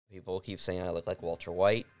People keep saying I look like Walter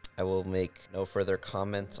White. I will make no further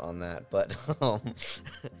comments on that, but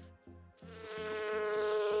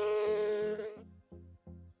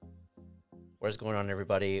what is going on,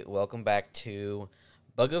 everybody? Welcome back to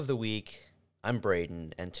Bug of the Week. I'm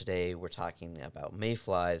Bradon, and today we're talking about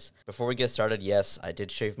mayflies. Before we get started, yes, I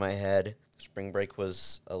did shave my head. Spring break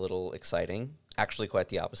was a little exciting. Actually, quite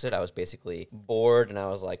the opposite. I was basically bored, and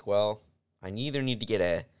I was like, well, I either need to get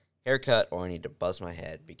a haircut or I need to buzz my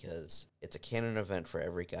head, because it's a canon event for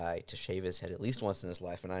every guy to shave his head at least once in his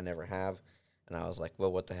life, and I never have. And I was like,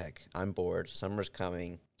 well, what the heck? I'm bored. Summer's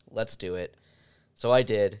coming. Let's do it. So I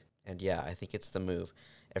did, and yeah, I think it's the move.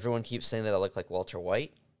 Everyone keeps saying that I look like Walter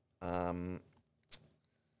White. But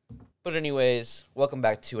anyways, welcome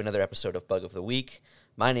back to another episode of Bug of the Week.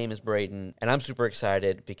 My name is Bradon, and I'm super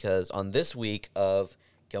excited because on this week of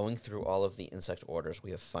going through all of the insect orders,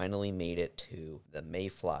 we have finally made it to the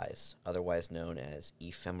mayflies, otherwise known as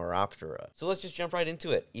Ephemeroptera. So let's just jump right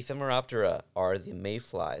into it. Ephemeroptera are the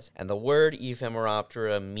mayflies, and the word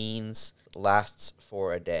Ephemeroptera means lasts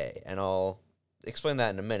for a day, and I'll explain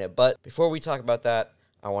that in a minute. But before we talk about that,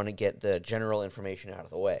 I want to get the general information out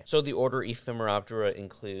of the way. So the order Ephemeroptera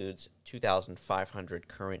includes 2,500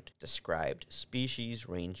 current described species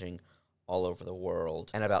ranging all over the world,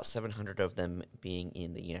 and about 700 of them being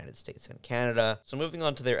in the United States and Canada. So moving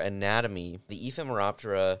on to their anatomy, the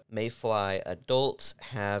Ephemeroptera mayfly adults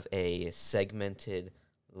have a segmented,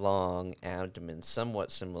 long abdomen, somewhat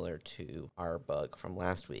similar to our bug from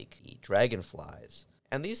last week, the dragonflies.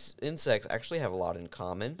 And these insects actually have a lot in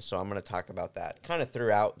common, so I'm going to talk about that kind of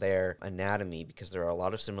throughout their anatomy, because there are a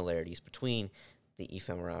lot of similarities between the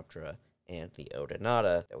Ephemeroptera and the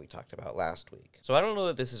Odonata that we talked about last week. So I don't know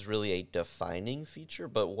that this is really a defining feature,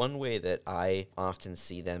 but one way that I often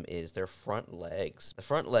see them is their front legs. The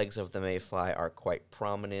front legs of the mayfly are quite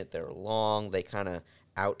prominent. They're long. They kind of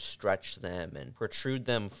outstretch them and protrude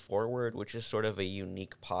them forward, which is sort of a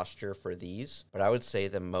unique posture for these. But I would say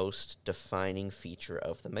the most defining feature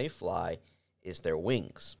of the mayfly is their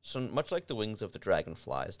wings. So much like the wings of the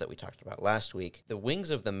dragonflies that we talked about last week, the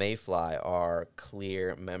wings of the mayfly are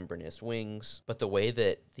clear membranous wings, but the way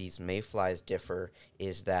that these mayflies differ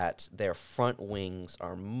is that their front wings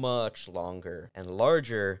are much longer and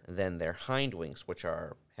larger than their hind wings, which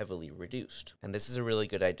are heavily reduced. And this is a really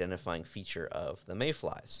good identifying feature of the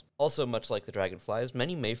mayflies. Also, much like the dragonflies,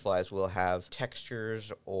 many mayflies will have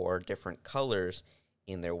textures or different colors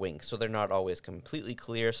in their wings, so they're not always completely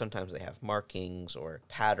clear. Sometimes they have markings or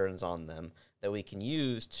patterns on them that we can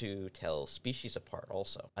use to tell species apart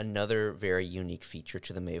also. Another very unique feature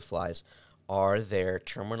to the mayflies are their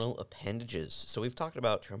terminal appendages. So we've talked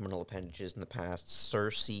about terminal appendages in the past,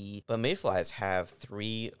 cerci, but mayflies have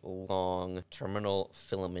 3 long terminal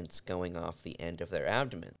filaments going off the end of their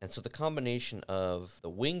abdomen. And so the combination of the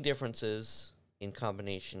wing differences in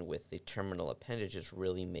combination with the terminal appendages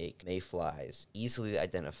really make mayflies easily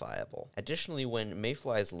identifiable. Additionally, when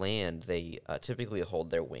mayflies land, they typically hold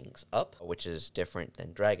their wings up, which is different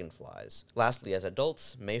than dragonflies. Lastly, as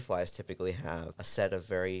adults, mayflies typically have a set of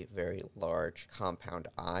very, very large compound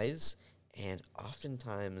eyes, and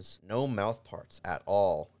oftentimes no mouth parts at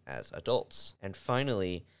all as adults. And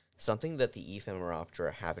finally, something that the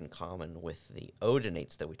Ephemeroptera have in common with the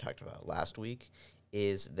odonates that we talked about last week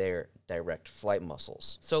is their direct flight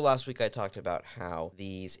muscles. So last week I talked about how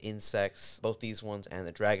these insects, both these ones and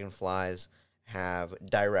the dragonflies, have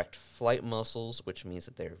direct flight muscles, which means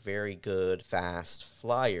that they're very good, fast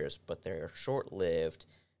flyers, but they're short-lived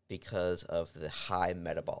because of the high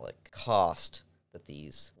metabolic cost that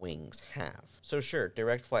these wings have. So sure,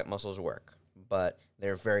 direct flight muscles work, but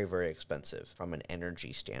they're very, very expensive from an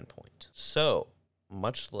energy standpoint. So,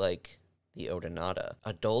 much like the Odonata,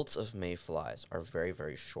 adults of mayflies are very,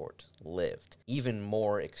 very short-lived, even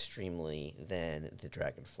more extremely than the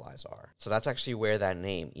dragonflies are. So that's actually where that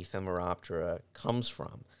name, Ephemeroptera, comes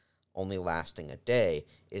from, only lasting a day,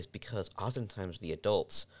 is because oftentimes the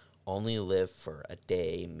adults only live for a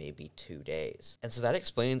day, maybe 2 days. And so that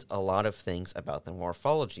explains a lot of things about the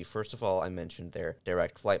morphology. First of all, I mentioned their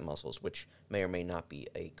direct flight muscles, which may or may not be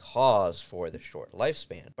a cause for the short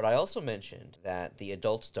lifespan. But I also mentioned that the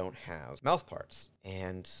adults don't have mouth parts,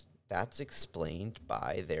 and that's explained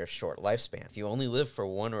by their short lifespan. If you only live for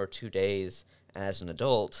 1 or 2 days as an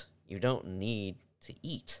adult, you don't need to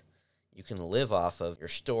eat. You can live off of your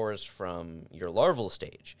stores from your larval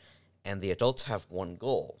stage. And the adults have one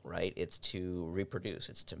goal, right? It's to reproduce.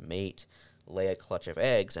 It's to mate, lay a clutch of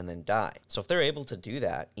eggs, and then die. So if they're able to do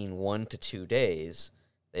that in 1 to 2 days,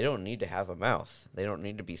 they don't need to have a mouth. They don't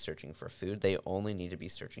need to be searching for food. They only need to be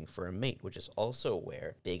searching for a mate, which is also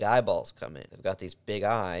where big eyeballs come in. They've got these big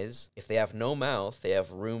eyes. If they have no mouth, they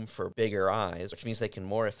have room for bigger eyes, which means they can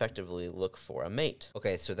more effectively look for a mate.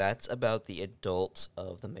 Okay, so that's about the adults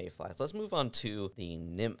of the mayflies. Let's move on to the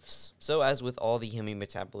nymphs. So as with all the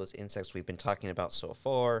hemimetabolous insects we've been talking about so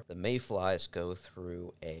far, the mayflies go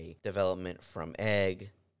through a development from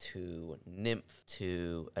egg to nymph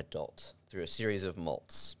to adult through a series of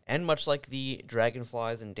molts. And much like the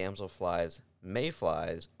dragonflies and damselflies,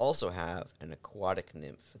 mayflies also have an aquatic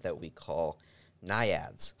nymph that we call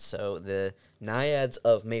naiads. So the naiads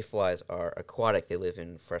of mayflies are aquatic. They live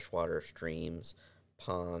in freshwater streams,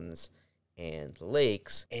 ponds, and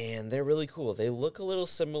lakes, and they're really cool. They look a little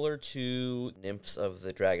similar to nymphs of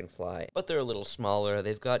the dragonfly, but they're a little smaller.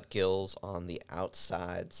 They've got gills on the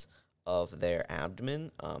outsides of their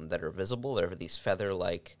abdomen that are visible. They're these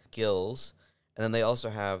feather-like gills, and then they also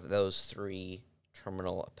have those 3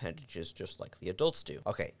 terminal appendages just like the adults do.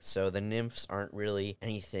 Okay, so the nymphs aren't really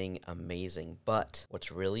anything amazing, but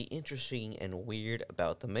what's really interesting and weird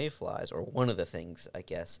about the mayflies, or one of the things, I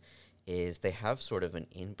guess, is they have sort of an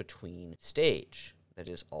in-between stage that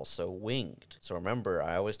is also winged. So remember,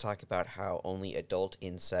 I always talk about how only adult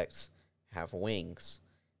insects have wings,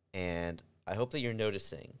 and I hope that you're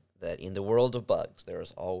noticing that in the world of bugs, there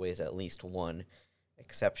is always at least one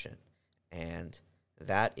exception, and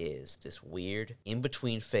that is this weird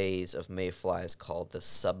in-between phase of mayflies called the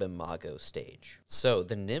subimago stage. So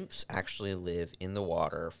the nymphs actually live in the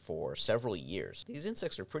water for several years. These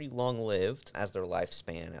insects are pretty long-lived as their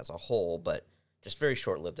lifespan as a whole, but just very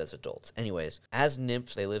short-lived as adults. Anyways, as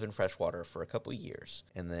nymphs, they live in freshwater for a couple years,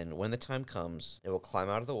 and then when the time comes, they will climb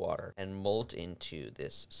out of the water and molt into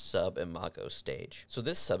this subimago stage. So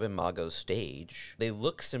this subimago stage, they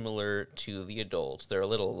look similar to the adults. They're a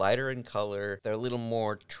little lighter in color, they're a little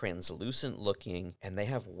more translucent looking, and they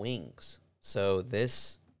have wings. So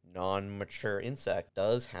this non-mature insect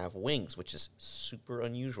does have wings, which is super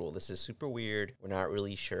unusual. This is super weird. We're not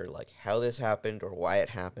really sure like how this happened or why it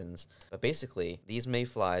happens, but basically these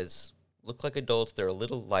mayflies look like adults. They're a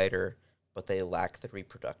little lighter, but they lack the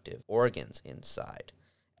reproductive organs inside,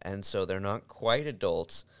 and so they're not quite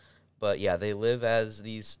adults. But yeah, they live as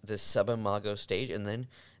this subimago stage, and then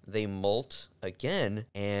they molt again,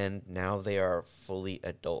 and now they are fully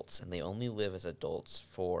adults, and they only live as adults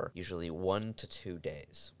for usually 1 to 2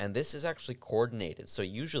 days. And this is actually coordinated. So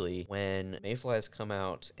usually when mayflies come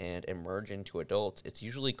out and emerge into adults, it's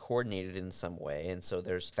usually coordinated in some way, and so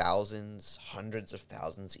there's thousands, hundreds of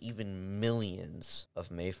thousands, even millions of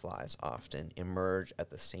mayflies often emerge at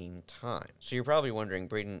the same time. So you're probably wondering,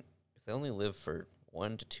 Braden, if they only live for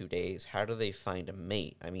 1 to 2 days, how do they find a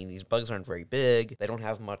mate? I mean, these bugs aren't very big, they don't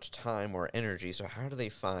have much time or energy, so how do they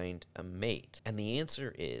find a mate? And the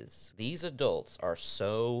answer is, these adults are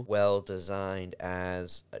so well designed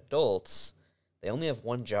as adults, they only have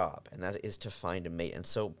one job, and that is to find a mate. And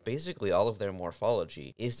so basically all of their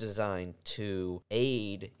morphology is designed to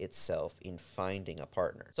aid itself in finding a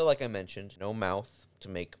partner. So like I mentioned, no mouth, to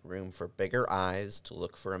make room for bigger eyes to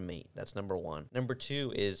look for a mate. That's number 1. Number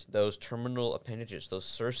 2 is those terminal appendages, those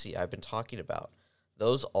cerci I've been talking about.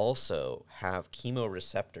 Those also have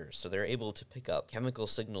chemoreceptors, so they're able to pick up chemical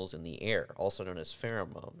signals in the air, also known as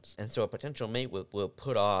pheromones. And so a potential mate will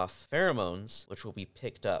put off pheromones, which will be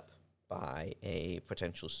picked up by a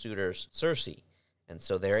potential suitor's cerci. And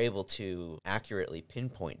so they're able to accurately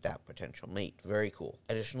pinpoint that potential mate. Very cool.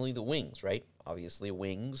 Additionally, the wings, right? Obviously,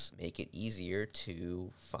 wings make it easier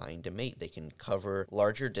to find a mate. They can cover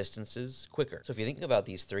larger distances quicker. So if you think about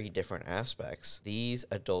these 3 different aspects, these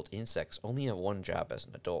adult insects only have one job as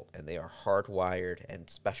an adult, and they are hardwired and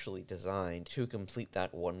specially designed to complete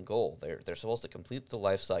that one goal. They're supposed to complete the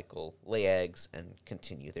life cycle, lay eggs, and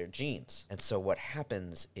continue their genes. And so what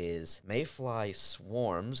happens is mayfly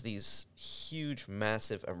swarms, these huge,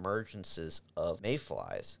 massive emergences of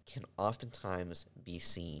mayflies, can oftentimes be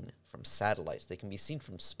seen from satellites. They can be seen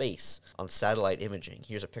from space on satellite imaging.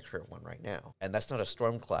 Here's a picture of one right now. And that's not a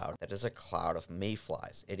storm cloud. That is a cloud of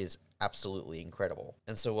mayflies. It is absolutely incredible.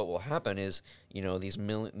 And so what will happen is, these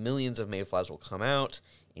millions of mayflies will come out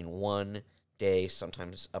in 1 day,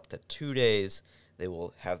 sometimes up to 2 days. They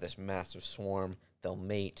will have this massive swarm. They'll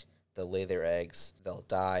mate. They'll lay their eggs, they'll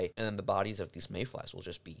die, and then the bodies of these mayflies will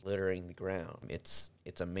just be littering the ground. It's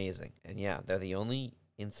amazing. And yeah, they're the only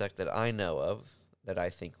insect that I know of that I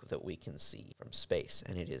think that we can see from space,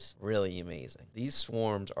 and it is really amazing. These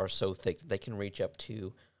swarms are so thick that they can reach up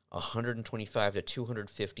to 125 to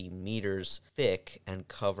 250 meters thick and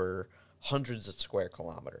cover hundreds of square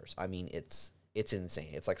kilometers. I mean, it's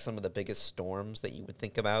insane. It's like some of the biggest storms that you would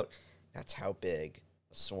think about. That's how big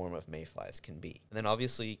a swarm of mayflies can be. And then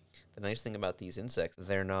obviously, the nice thing about these insects,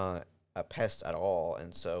 they're not a pest at all,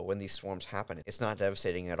 and so when these swarms happen, it's not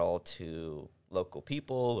devastating at all to local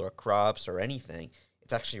people or crops or anything.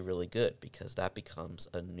 It's actually really good because that becomes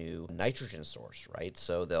a new nitrogen source, right?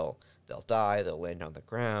 So they'll die, they'll land on the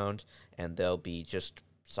ground, and they'll be just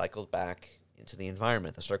cycled back into the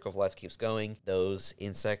environment. The circle of life keeps going. Those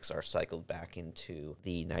insects are cycled back into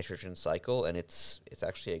the nitrogen cycle, and it's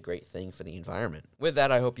actually a great thing for the environment. With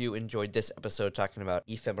that, I hope you enjoyed this episode talking about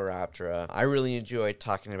Ephemeroptera. I really enjoyed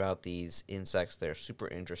talking about these insects. They're super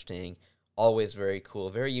interesting, always very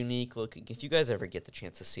cool, very unique looking. If you guys ever get the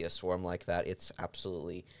chance to see a swarm like that, it's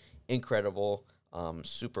absolutely incredible.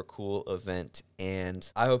 Super cool event,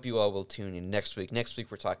 and I hope you all will tune in next week. Next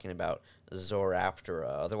week, we're talking about Zoroptera,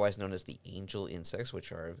 otherwise known as the angel insects,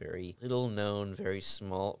 which are a very little-known, very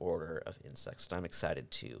small order of insects that I'm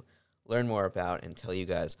excited to learn more about and tell you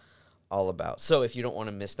guys all about. So if you don't want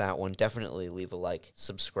to miss that one, definitely leave a like,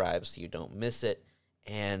 subscribe so you don't miss it,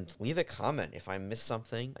 and leave a comment if I missed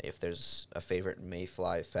something, if there's a favorite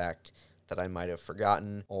mayfly fact that I might have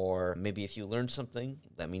forgotten, or maybe if you learned something,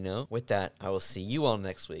 let me know. With that, I will see you all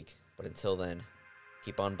next week, but until then,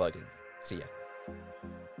 keep on bugging. See ya.